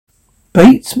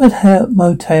Bates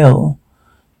Motel.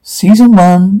 Season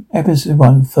 1, Episode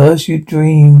 1. First you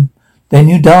dream, then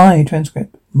you die.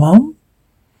 Transcript. Mum?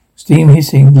 Steam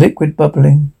hissing, liquid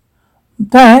bubbling.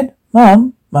 Dad?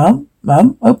 Mum?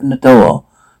 Open the door.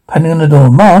 Pounding on the door.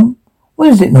 Mum? What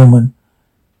is it, Norman?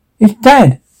 It's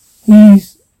Dad.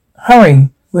 Hurry.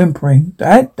 Whimpering.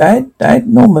 Dad?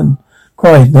 Norman.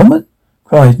 Cries Norman.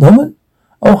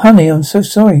 Oh, honey, I'm so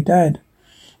sorry, Dad.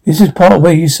 This is part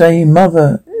where you say,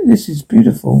 Mother, this is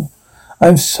beautiful.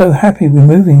 I'm so happy we're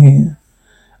moving here.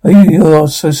 You are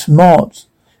so smart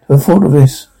to have thought of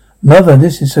this. Mother,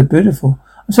 this is so beautiful.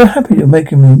 I'm so happy you're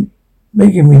making me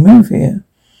move here.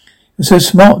 You're so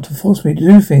smart to force me to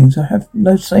do things I have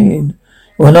no say in.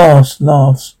 Your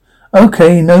laughs.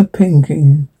 Okay, no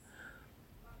pinking.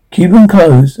 Keep them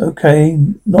closed. Okay,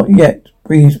 not yet.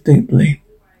 Breathe deeply.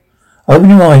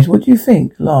 Open your eyes. What do you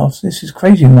think? Laughs. This is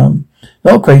crazy, Mum.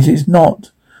 Not crazy, it's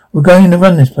not. We're going to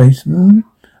run this place.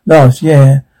 Laughs.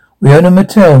 Yeah. We own a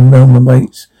motel, Norman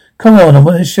Bates. Come on, I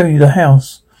want to show you the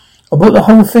house. I bought the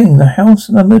whole thing, the house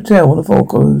and the motel, the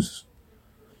foreclosures.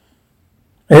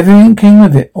 Everything came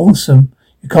with it. Awesome.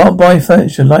 You can't buy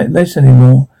furniture like this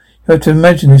anymore. You have to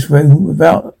imagine this room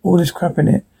without all this crap in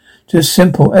it. Just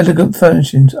simple, elegant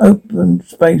furnishings, open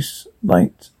space,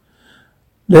 light,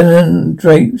 linen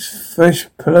drapes, fresh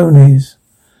polonies.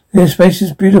 This space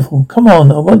is beautiful. Come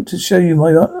on, I want to show you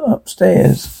my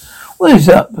upstairs. What is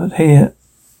up here?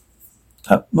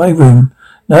 Up my room.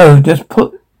 No, just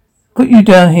put you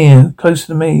down here, close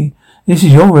to me. This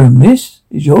is your room. This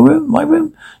is your room? My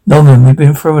room? Norman, we've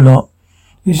been through a lot.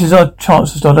 This is our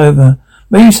chance to start over.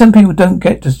 Maybe some people don't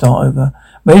get to start over.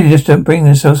 Maybe they just don't bring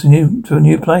themselves to a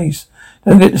new place.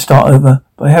 Don't get to start over,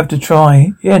 but I have to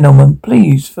try. Yeah, Norman,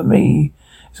 please, for me.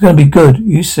 It's going to be good.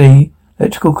 You see,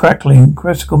 electrical crackling,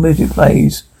 classical music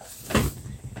plays.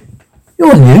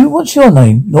 You're new. What's your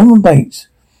name? Norman Bates.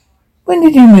 When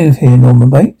did you move here, Norman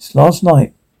Bates? Last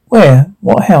night. Where?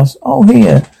 What house? Oh,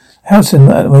 here. House at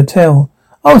the motel.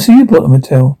 Oh, so you bought the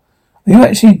motel. Are you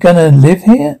actually going to live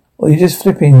here? Or are you just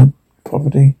flipping the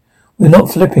property? We're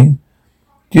not flipping.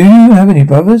 Do you have any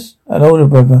brothers? An older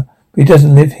brother, but he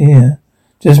doesn't live here.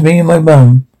 Just me and my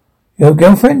mum. Your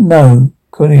girlfriend? No.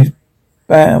 Connie's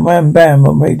bam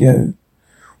on radio.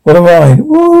 What a ride.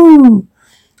 Woo!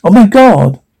 Oh my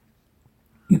God.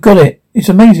 You got it. It's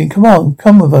amazing. Come on.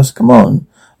 Come with us. Come on.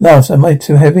 Laughs. Am I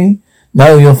too heavy?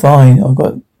 No, you're fine. I've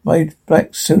got my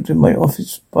black suit and my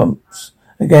office bumps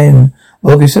again.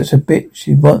 Morgan's such a bitch.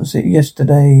 She wants it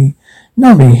yesterday.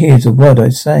 Nobody hears a word I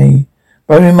say.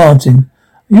 Barry Martin,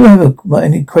 you have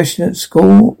any question at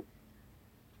school?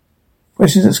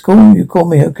 Questions at school? You call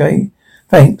me, okay?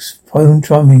 Thanks. Phone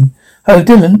chumming. Hello,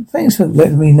 Dylan. Thanks for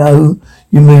letting me know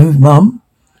you moved, Mum.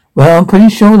 Well, I'm pretty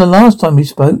sure the last time we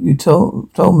spoke, you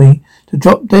told me to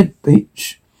drop dead,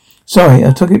 bitch. Sorry,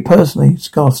 I took it personally.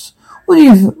 Scoffs.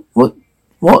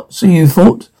 What? So you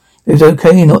thought it was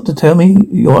okay not to tell me,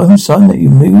 your own son, that you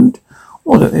moved?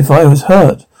 What if I was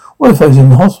hurt? What if I was in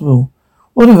the hospital?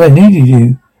 What if I needed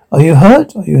you? Are you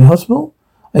hurt? Are you in hospital?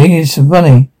 I needed some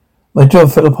money. My job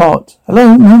fell apart.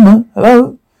 Hello, Mama.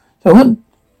 Hello. So I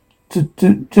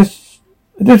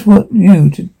just want you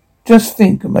to just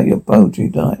think about your poetry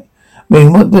tonight. I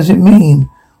mean, what does it mean?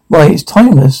 Why, it's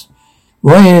timeless.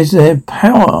 Why is there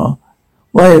power?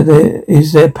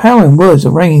 Is there power in words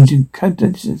arranged in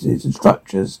cadences and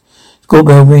structures?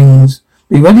 Schoolbell rings.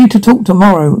 Be ready to talk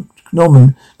tomorrow,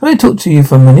 Norman. Can I talk to you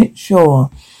for a minute? Sure.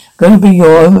 Going to be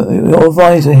your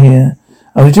advisor here.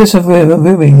 I was just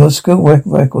reviewing your school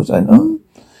records and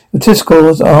your test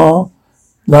scores are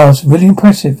really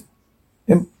impressive.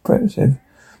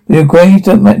 But your grades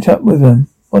don't match up with them.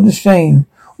 What a shame.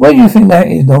 Why do you think that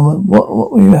is, Norman? What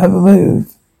will you have a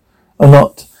move? A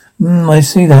lot. I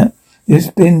see that.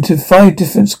 You've been to 5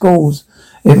 different schools.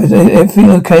 Everything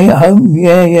okay at home?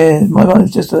 Yeah. My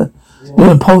mother's just a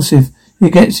little impulsive. He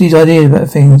gets these ideas about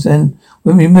things, and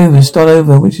when we move and start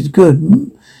over, which is good.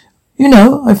 You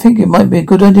know, I think it might be a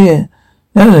good idea.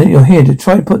 Now that you're here to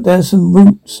try to put down some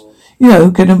roots. You know,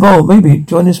 get involved, maybe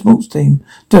join a sports team.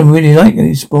 Don't really like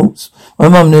any sports. My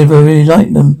mum never really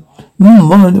liked them.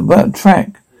 What about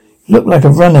track? You look like a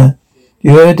runner.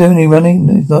 Do you ever do any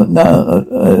running?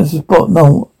 No, sport,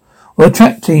 no. Well,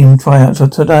 track team tryouts are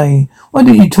today. Why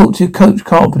don't you talk to Coach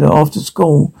Carpenter after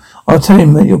school? I'll tell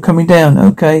him that you're coming down,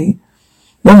 okay?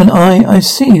 Norman, I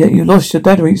see that you lost your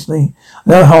dad recently. I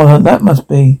know how hard that must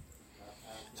be.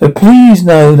 So please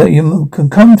know that you can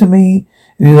come to me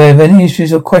if you have any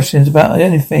issues or questions about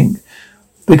anything,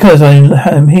 because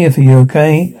I'm here for you,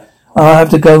 okay? I'll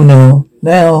have to go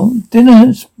now.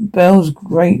 Dinner spells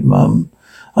great, Mum.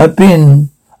 I've been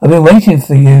waiting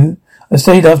for you. I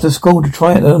stayed after school to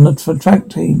try it on the track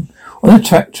team. On the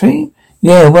track team?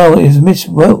 Yeah, well, it was Miss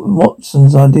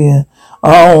Watson's idea.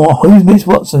 Oh, who's Miss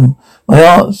Watson?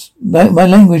 My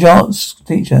language arts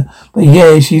teacher. But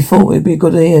yeah, she thought it'd be a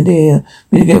good idea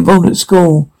for me to get involved at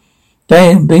school.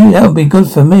 That would be good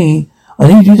for me. I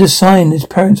need you to sign this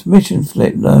parents' permission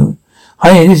slip, though.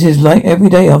 Hey, this is like every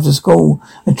day after school.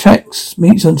 The tracks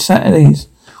meets on Saturdays.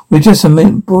 We're just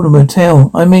bought a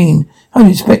motel. I mean, how do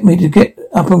you expect me to get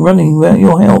up and running without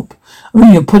your help? I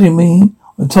mean, you're putting me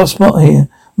on a tough spot here.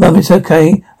 Mum, it's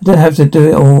okay. I don't have to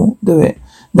do it.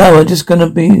 No, I'm just gonna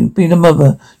be the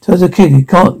mother. Tell the kid he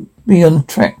can't be on the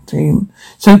track team.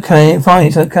 It's okay, fine,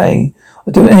 it's okay.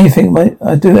 I do everything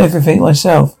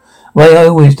myself. The way I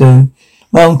always do.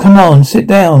 Mum, come on, sit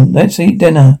down. Let's eat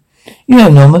dinner. You know,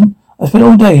 Norman, I spent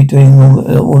all day doing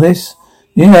all this.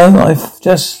 You know,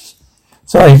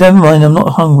 Sorry, never mind, I'm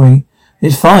not hungry.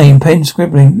 It's fine, pen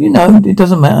scribbling. You know, it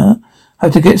doesn't matter. I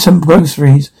have to get some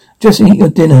groceries. Just eat your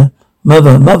dinner.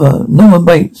 Mother, Norman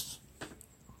Bates.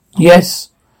 Yes.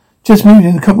 Just moved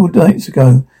in a couple of nights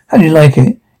ago. How do you like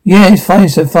it? Yeah, it's fine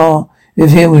so far. Live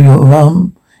here with your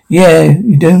mum. Yeah,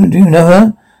 you do you know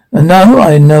her? No,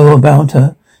 I know about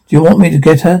her. Do you want me to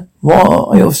get her?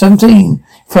 What? You're 17.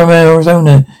 From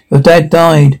Arizona. Your dad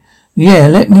died. Yeah,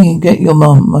 let me get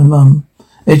my mum.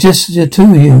 It's just the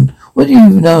two of you. What do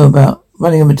you know about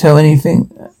running a motel?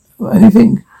 Anything?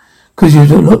 Because you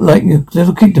don't look like your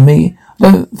little kid to me.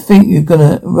 I don't think you're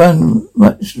gonna run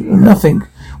much. Nothing.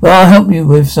 Well, I'll help you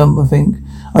with something.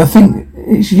 I think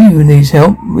it's you who needs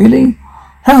help. Really?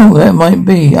 How that might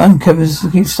be? I'm Kevin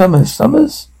Summers.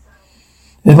 Summers?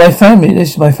 This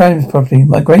is my family's property.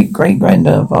 My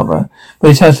great-great-grandfather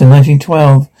built his house in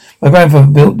 1912. My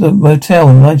grandfather built the motel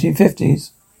in the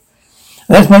 1950s.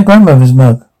 And that's my grandmother's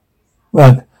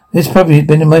rug. This property has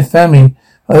been in my family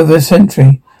over a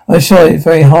century. I saw it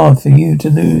very hard for you to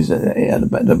lose at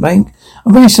the bank.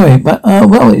 I'm very sorry, but,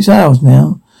 well, it's ours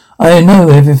now. I know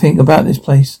everything about this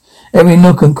place. Every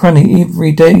nook and cranny,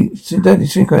 every dirty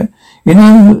secret.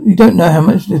 You don't know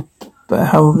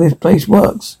how this place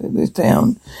works, this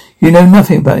town. You know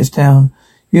nothing about this town.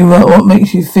 What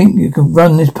makes you think you can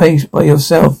run this place by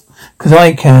yourself? 'Cause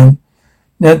I can.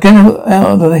 Now get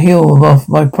out of the hill off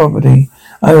my property.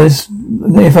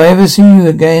 If I ever see you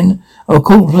again, I'll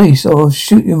call the police or I'll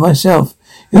shoot you myself.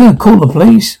 You're gonna call the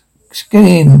police? Get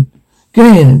in.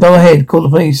 Go ahead, call the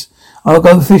police. I'll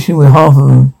go fishing with half of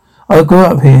them. I grew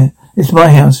up here. It's my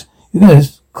house. You're gonna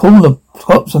call the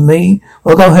cops on me?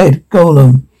 Well, go ahead, call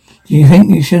them. Do you think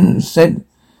you should have said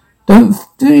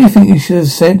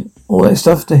all that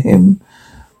stuff to him?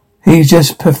 He's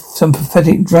just some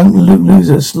pathetic drunk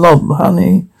loser slob,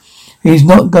 honey. He's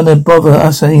not gonna bother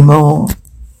us anymore.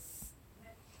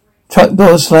 Truck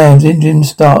door slams, engine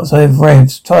starts, I have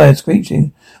revs, tires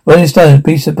screeching. Rolling Stones,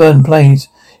 Beast of Burden plays.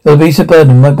 You're the Beast of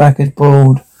Burden, my back is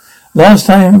broad. Last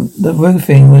time the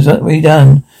roofing was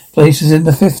redone, places in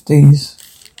the 50s.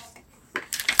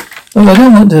 Well, I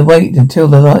don't want to wait until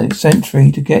the 9th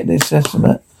century to get this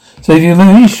estimate. So if you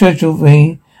reschedule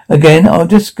me again, I'll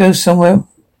just go somewhere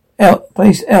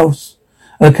place else.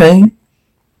 Okay?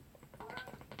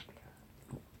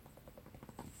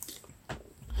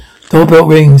 Doorbell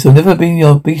rings. I've never been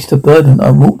your beast of burden.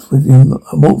 I walked with you.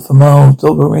 I walked for miles.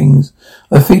 Doorbell rings.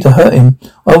 My feet are hurting.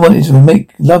 I wanted to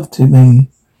make love to me.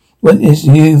 What is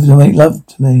you to make love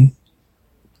to me?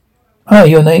 Hi,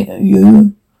 your name?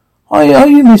 You? Hi, are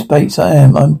you Miss Bates? I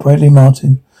am. I'm Bradley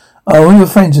Martin. All your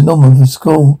friends are Norman from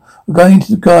school. We're going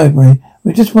to the library.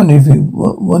 We just wondered if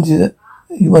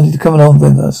you wanted to come along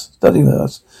with us, study with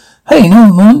us. Hey,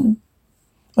 Norman.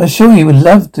 I'm sure you would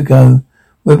love to go.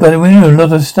 We know a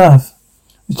lot of stuff.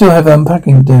 We still have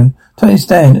unpacking to do. Totally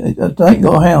stand. I like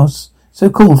your house. So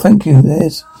cool. Thank you.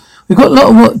 We've got a lot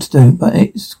of work to do, but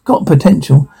it's got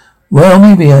potential. Well,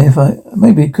 maybe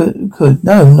it could.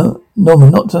 No,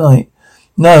 Norman, not tonight.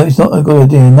 No, it's not a good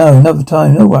idea. No, another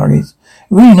time. No worries.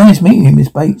 Really nice meeting you, Miss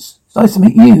Bates. It's nice to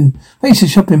meet you. Thanks for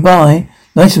shopping by.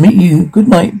 Nice to meet you. Good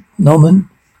night, Norman.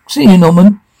 See you,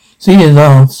 Norman. See you,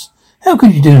 laughs. How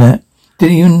could you do that?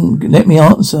 Didn't even let me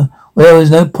answer. Well, there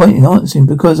was no point in answering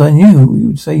because I knew you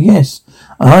would say yes.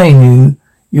 I knew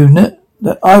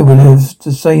that I would have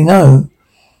to say no.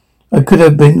 I could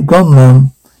have been gone,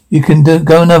 Mum. You can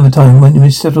go another time when you're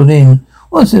settled in.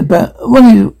 What's it about?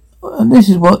 This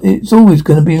is what it's always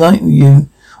going to be like with you.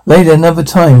 Later, another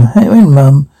time. Hey,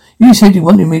 Mum. You said you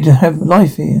wanted me to have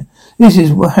life here. This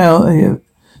is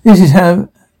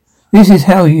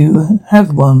how you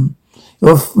have one.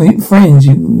 Your friends,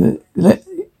 you let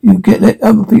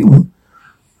other people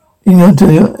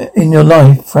in your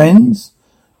life. Friends?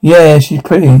 Yeah, she's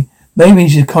pretty. Maybe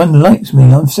she kind of likes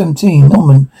me. I'm 17,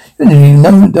 Norman. You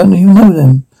don't even know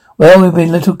them. Well, we'll be a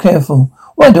little careful.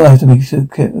 Why do I have to be so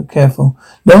careful?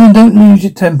 Norman, don't lose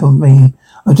your temper with me.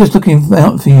 I'm just looking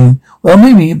out for you. Well,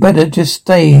 maybe you better just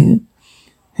stay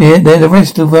here the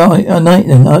rest of our night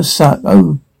then. I suck.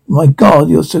 Oh my God,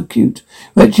 you're so cute.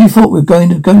 We actually thought we were going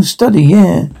to go study,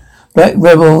 yeah. Black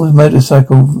Rebel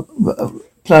motorcycle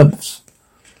clubs.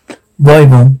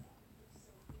 Rival.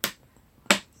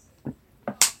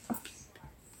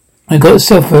 I got a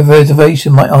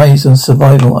self-reservation, my eyes on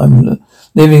survival. I'm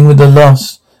living with the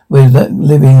loss,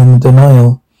 living in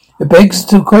denial. It begs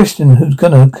to question who's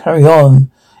going to carry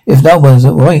on. If no one's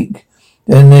awake,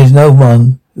 then there's no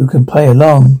one who can play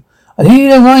along. I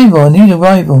need a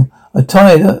rival. I'm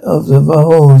tired of the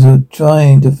roles of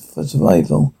trying for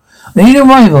survival. I need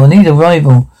a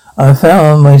rival. I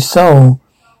found my soul.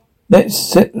 Let's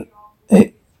set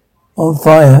it on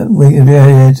fire.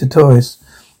 To tourists.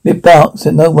 It barks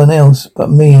at no one else but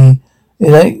me.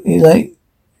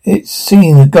 It's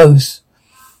seen a ghost.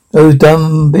 Those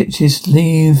dumb bitches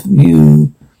leave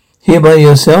you here by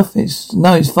yourself. It's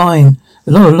fine.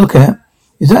 A lot to look at.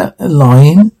 Is that a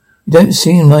line? You don't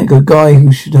seem like a guy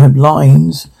who should have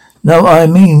lines. No, I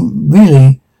mean,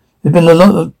 really. There's been a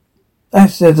lot of,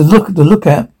 actually, to look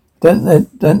at.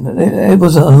 It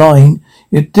wasn't a line.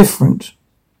 You're different.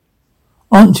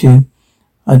 Aren't you?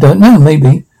 I don't know,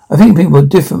 maybe. I think people are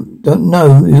different, don't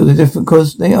know you're different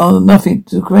because they are nothing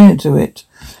to create to it.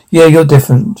 Yeah, you're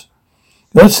different.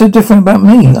 What's so different about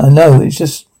me? I know, it's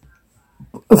just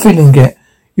a feeling you get.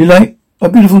 You're like a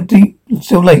beautiful deep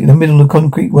still lake in the middle of a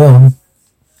concrete well.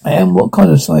 I am what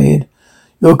kind of Syed?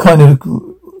 You're kind of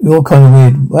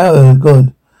weird. Wow,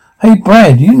 good. Hey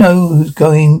Brad, you know who's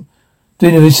doing the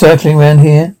recycling around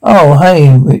here? Oh,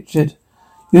 hey, Richard.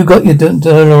 You got your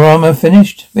diorama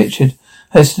finished? Richard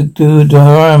has to do a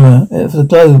diorama for the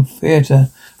Globe Theatre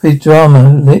for his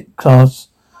drama lit class.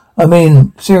 I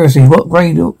mean, seriously, what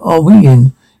grade are we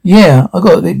in? Yeah, I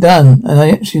got it done, and I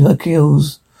actually like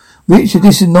heels. Richard,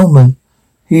 this is Norman.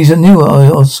 He's a new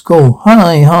at our school.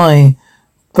 Hi.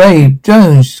 Babe,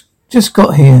 Jones just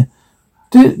got here.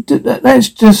 Let's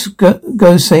just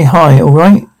go say hi,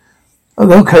 alright?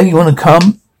 Okay, you want to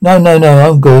come? No,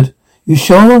 I'm good. You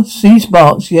sure? See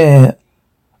sparks, yeah.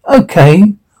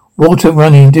 Okay. Water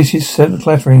running, dishes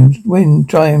clattering, wind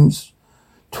chimes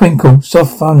twinkle,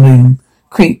 soft thundering,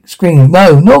 creak, scream.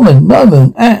 No, Norman,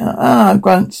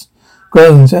 grunts,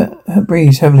 groans,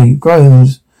 breathes heavily,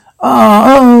 groans.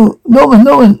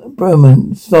 Norman,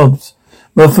 Berman sobs,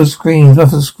 muffled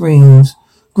screams,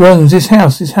 groans. This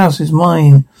house is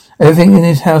mine. Everything in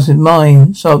this house is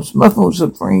mine. Sobs, muffled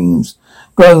screams,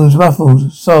 groans,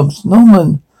 muffled sobs.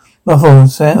 Norman, muffled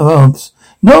sobs.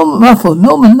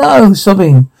 Norman, no,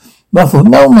 sobbing. Muffled,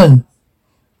 Norman!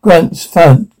 Grunts,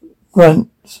 thud,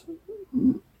 grunts.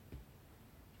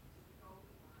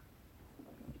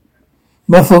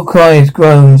 Muffled cries,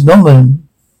 groans, Norman.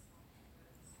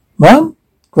 Mum?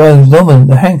 Groans, Norman,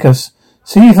 the handcuffs.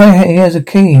 See if he has a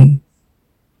key.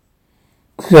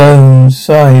 Groans,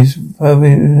 sighs,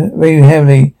 very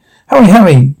heavily.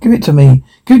 Hurry, give it to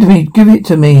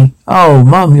me. Oh,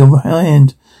 Mum, your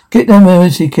hand. Get that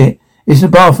emergency kit. It's the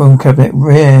bathroom cabinet,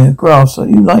 rare grass.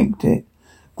 You liked it.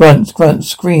 Grunts,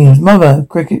 screams. Mother,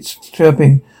 crickets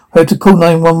chirping. We have to call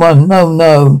 911.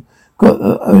 No.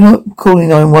 I'm not calling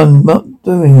 911, not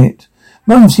doing it.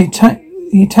 Mum, he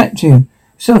tapped you.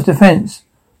 Self-defense.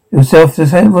 Your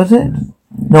self-defense, was it?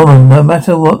 Norman, no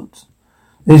matter what,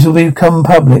 this will become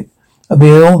public. I'll be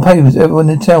in all papers. Everyone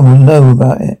in town will know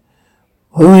about it.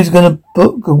 Who is going to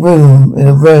book a room in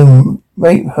a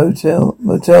rape hotel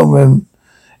room?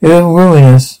 It'll ruin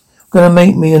us. Gonna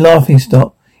make me a laughing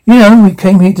stock. You know, we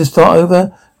came here to start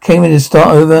over.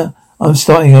 I'm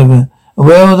starting over. And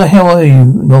where the hell are you,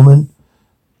 Norman?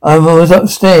 I was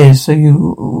upstairs, so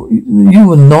you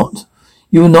were not.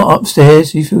 You were not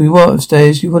upstairs. If you were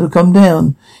upstairs, you would have come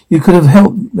down. You could have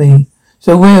helped me.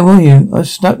 So where were you? I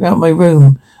snuck out my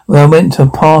room where I went to a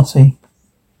party.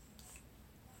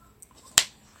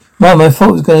 Mum, I thought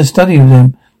I was going to study with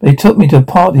them. They took me to a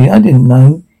party. I didn't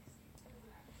know.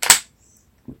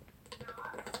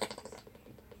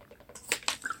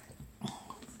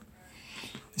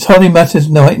 It hardly matters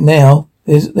right now.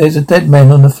 There's a dead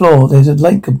man on the floor. There's a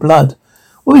lake of blood.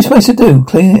 What are we supposed to do?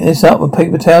 Clean this up with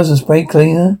paper towels and spray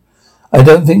cleaner? I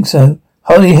don't think so.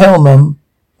 Holy hell, Mum.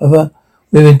 We've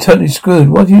been totally screwed.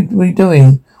 What are we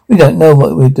doing? We don't know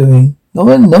what we're doing.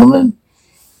 Norman?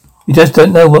 You just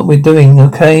don't know what we're doing,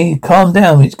 okay? Calm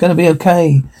down. It's going to be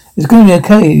okay. It's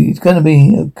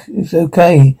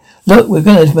okay. Look,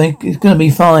 it's going to be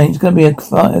fine. It's going to be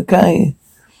okay.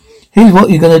 Here's what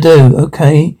you're going to do,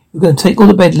 okay? We're going to take all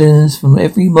the bed linens from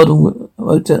every motel room,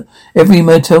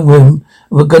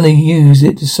 and we're going to use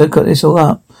it to soak this all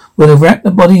up. We're going to wrap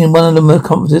the body in one of the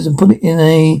comforters and put it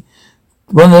in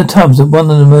one of the tubs of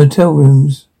one of the motel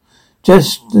rooms.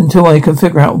 Just until I can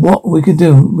figure out what we can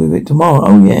do with it tomorrow.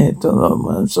 Oh yeah,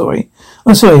 I'm sorry.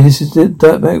 This is the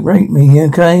dirtbag raped me,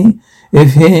 okay? But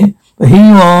here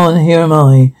you are and here am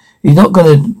I. He's not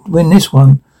going to win this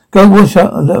one. Go wash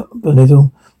up a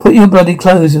little. Put your bloody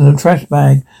clothes in a trash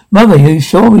bag. Mother, you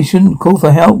sure we shouldn't call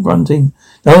for help, grunting?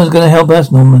 No one's going to help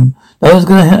us, Norman. No one's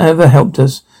going to ever help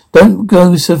us. Don't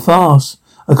go so fast.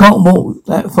 I can't walk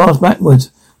that fast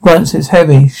backwards. Grunts, it's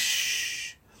heavy.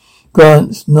 Shh.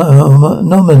 Grunts, no,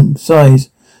 Norman sighs.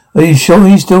 Are you sure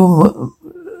he's still...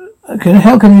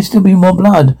 How can he still be more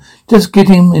blood? Just get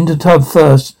him into the tub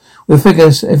first. We'll figure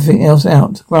everything else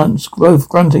out. Grunts, both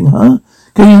grunting, huh?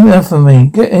 Get him off of me.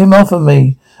 Get him off of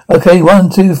me. Okay, 1,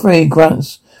 2, 3,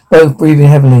 grunts, both breathing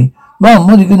heavily. Mum,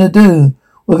 what are you going to do?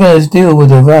 We're going to deal with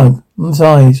the rug.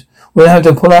 Sighs. We'll have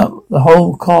to pull up the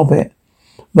whole carpet.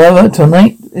 Well,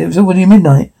 tonight, it was already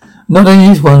midnight. Not only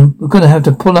this one, we're going to have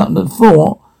to pull up the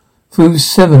 4 through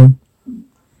 7.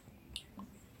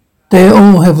 They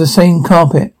all have the same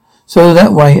carpet. So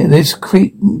that way, this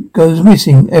creek goes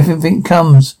missing. Everyone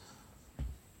comes,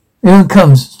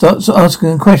 starts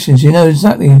asking questions. You know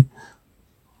exactly.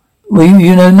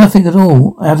 You know nothing at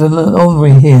all out of the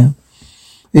ordinary here.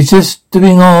 It's just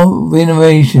doing our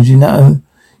renovations, you know.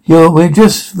 We're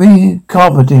just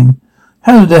recarpeting.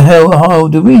 How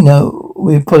do we know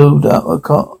we pulled up a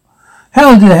car?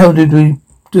 How the hell do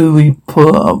we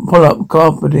pull up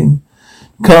carpeting?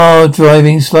 Car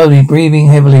driving slowly, breathing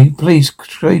heavily. Police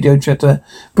radio chatter,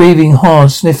 breathing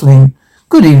hard, sniffling.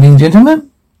 Good evening,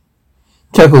 gentlemen.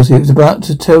 Chuckles, he was about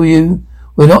to tell you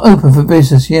we're not open for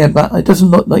business. Yeah, but it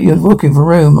doesn't look like you're looking for a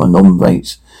room on Norman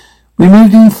Bates. We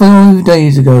moved in 4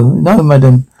 days ago. No,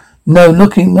 madam. Not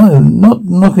looking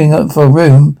for a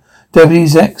room. Deputy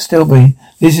Zach Stilby.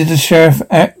 This is the Sheriff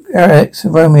Alex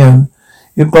Romeo.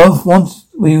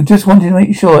 We just wanted to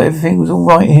make sure everything was all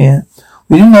right here.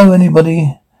 We didn't know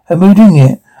anybody had moved in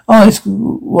yet. Oh,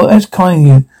 that's kind of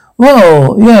you.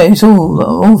 Well, yeah, it's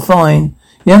all fine.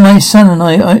 Yeah, my son and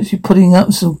I are actually putting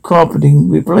up some carpeting,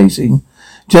 replacing,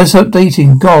 just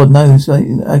updating. God knows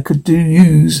I could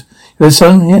use your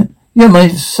son. Yeah, my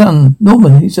son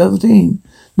Norman. He's 17.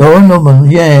 Norman.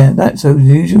 Yeah, that's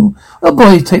unusual. Oh,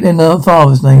 boys take their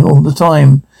father's name all the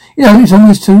time. You know, it's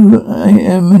almost 2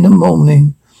 a.m. in the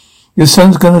morning. Your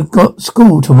son's going to go to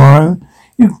school tomorrow.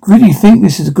 You really think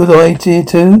this is a good idea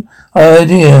too? No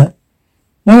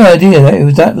idea that it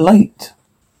was that late.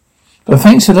 But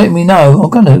thanks for letting me know.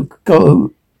 I've got to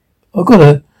go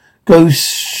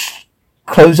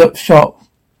close up shop.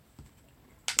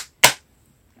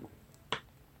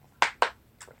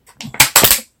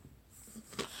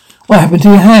 What happened to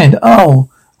your hand? Oh,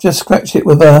 just scratched it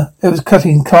with it was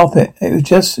cutting carpet.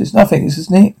 It's nothing. This is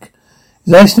Nick. It's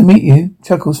nice to meet you.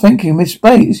 Chuckles. Thank you, Miss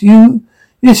Bates. You?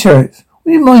 Yes, Sheriff.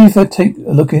 Would you mind if I take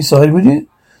a look inside, would you?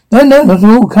 No, not at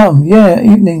all. Come. Yeah,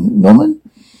 evening, Norman.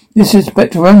 This is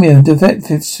Inspector Romeo,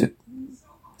 Detective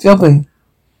Shelby.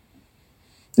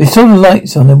 They saw the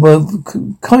lights on and were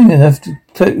kind enough to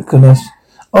click on us.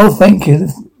 Oh, thank you.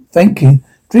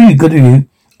 Really good of you.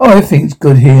 Oh, everything's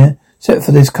good here, except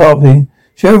for this carpeting.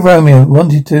 Sheriff Romeo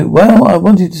I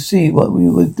wanted to see what we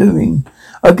were doing.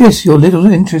 I guess your little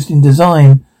interest in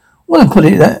design. Wouldn't put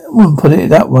it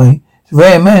that way. It's a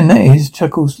rare man, that is.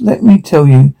 Chuckles. Let me tell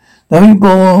you, nothing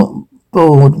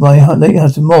bored my late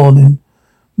husband more than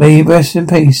may he rest in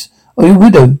peace. Oh, your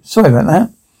widow. Sorry about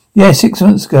that. Yeah, 6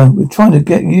 months ago. We're trying to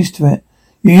get used to it.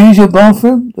 You use your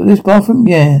bathroom? This bathroom?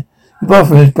 Yeah. The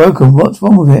bathroom is broken. What's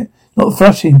wrong with it? Not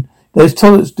flushing. Those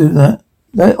toilets do that.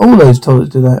 All those toilets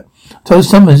do that. I told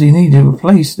Summers he needed to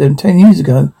replace them 10 years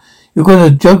ago. You're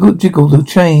going to jiggle the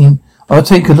chain. I'll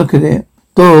take a look at it.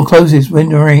 Door closes.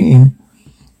 Window rating.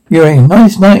 You're in.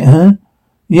 Nice night, huh?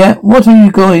 Yeah. Where are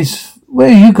you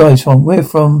guys from? We're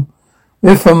from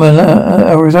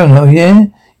Arizona. Oh, yeah?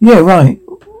 Yeah, right.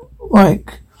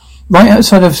 Right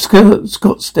outside of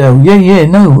Scottsdale. Yeah.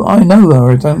 No, I know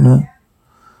Arizona.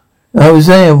 I was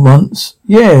there once.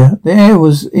 Yeah,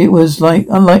 it was like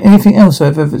unlike anything else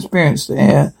I've ever experienced. The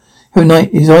air every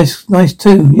night is nice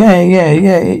too. Yeah.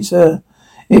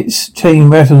 It's chain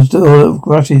rattles all of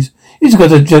rushes. It's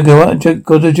got a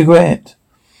Jaguette.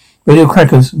 Radio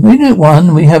crackers. Minute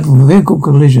 1, we have a vehicle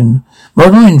collision.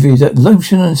 Model injuries at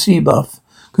Lotion and Seabuff.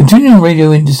 Continuing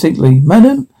radio indistinctly.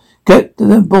 Madam, get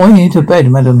the boy into bed,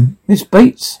 madam. Miss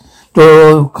Bates.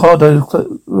 Car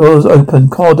doors open.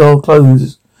 Car door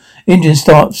closes. Engine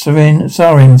starts.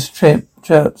 Sirens trip.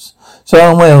 chirps.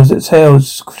 Sound wails,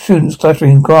 exhales, students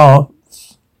clattering grass.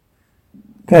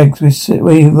 Gags,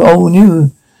 we all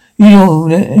knew.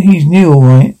 He's new,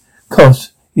 alright.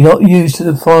 Cos, you're not used to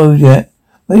the follows yet.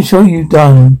 Make sure you've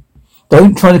done.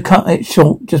 Don't try to cut it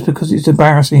short just because it's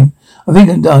embarrassing. I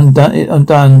think I'm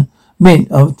done.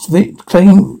 Mint, I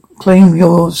claim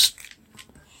your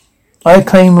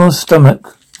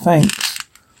stomach. Thanks.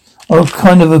 I'm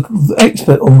kind of an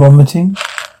expert on vomiting.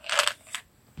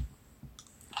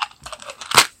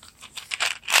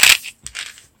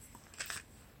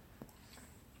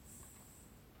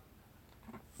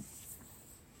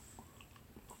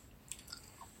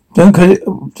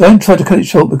 Don't try to cut it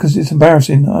short because it's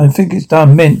embarrassing. I think it's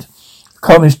done. Mint.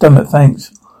 Calm his stomach,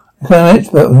 thanks. I'm an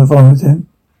expert on vomiting.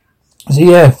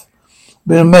 ZF.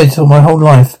 Been on meds all my whole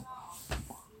life.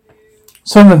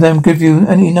 Some of them give you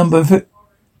any number of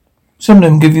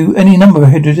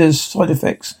hazardous side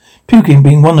effects. Puking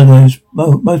being one of those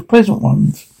most pleasant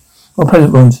ones. Or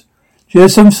pleasant ones. Do you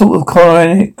have some sort of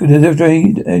choleric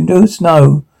induce?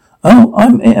 No. Oh,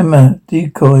 I'm Emma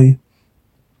Decoy.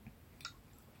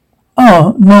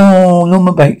 Oh, no,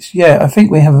 Norma Bates. Yeah, I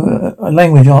think we have a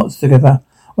language arts together.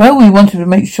 Well, we wanted to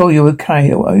make sure you're okay.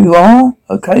 You are?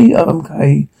 Okay, I'm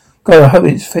okay. God, I hope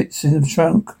it fits in the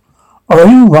trunk. Are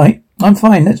you right? I'm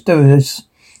fine, let's do this.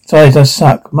 Sorry, does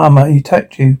suck. Mama, he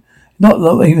tapped you. Not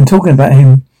even talking about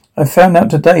him. I found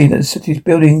out today that the city's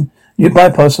building a new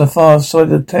bypass on the far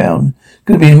side of the town. It's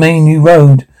going to be a main new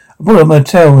road. I bought a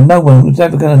motel and no one was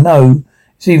ever going to know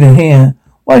it's even here.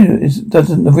 Why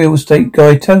doesn't the real estate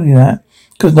guy tell you that?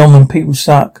 Because Norman people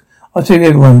suck. I'll tell you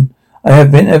everyone I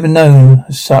have been ever known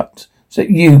has sucked. Except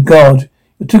you, God.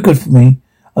 You're too good for me.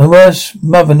 I'm the worst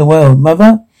mother in the world.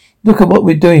 Mother? Look at what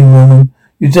we're doing, Norman.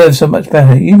 You deserve so much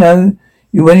better. You know,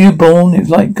 when you were born, it was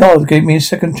like God gave me a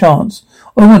second chance.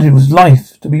 All I wanted was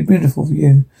life to be beautiful for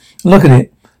you. Look at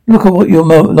it. Look at what your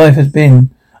life has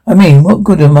been. I mean, what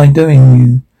good am I doing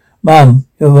you? Mum,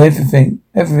 you're everything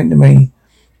to me.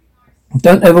 I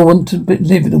don't ever want to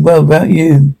live in the world without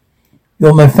you.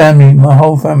 You're my family, my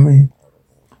whole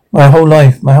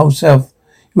life, my whole self.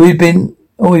 Always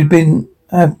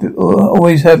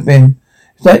have been.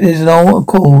 It's like there's an old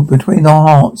accord between our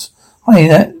hearts. Hey,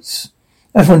 that's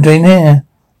from Jane Eyre.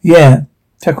 Yeah,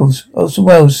 chuckles. Orson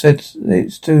Welles said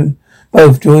it's to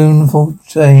both June and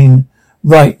Jane.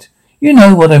 Right. You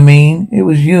know what I mean. It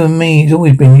was you and me. It's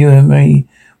always been you and me.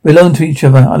 We belong to each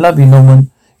other. I love you, Norman.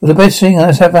 You're the best thing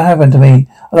that's ever happened to me.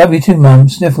 I love you too, Mum.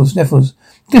 Sniffles, sniffles.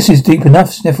 This is deep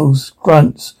enough. Sniffles,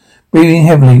 grunts, breathing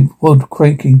heavily, wood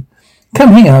creaking.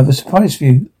 Come here, I have a surprise for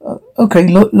you. Okay,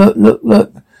 look.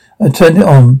 I turned it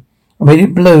on. I made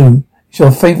it blue. It's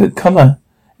your favourite colour.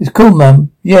 It's cool,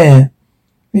 Mum. Yeah.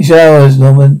 It's ours,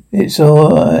 Norman. It's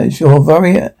your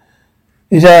very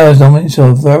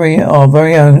our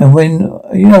very own. And when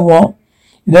you know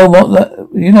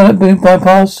that boom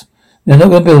bypass? They're not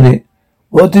going to build it.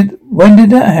 When did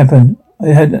that happen?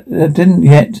 I didn't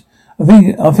yet. I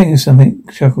think it's something,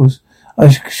 Chuckles.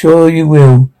 I'm sure you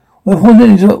will. Well,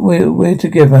 we're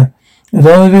together. As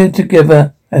long as we're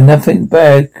together and nothing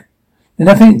bad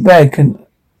can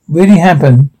really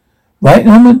happen. Right,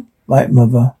 Norman? Right,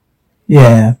 Mother.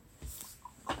 Yeah.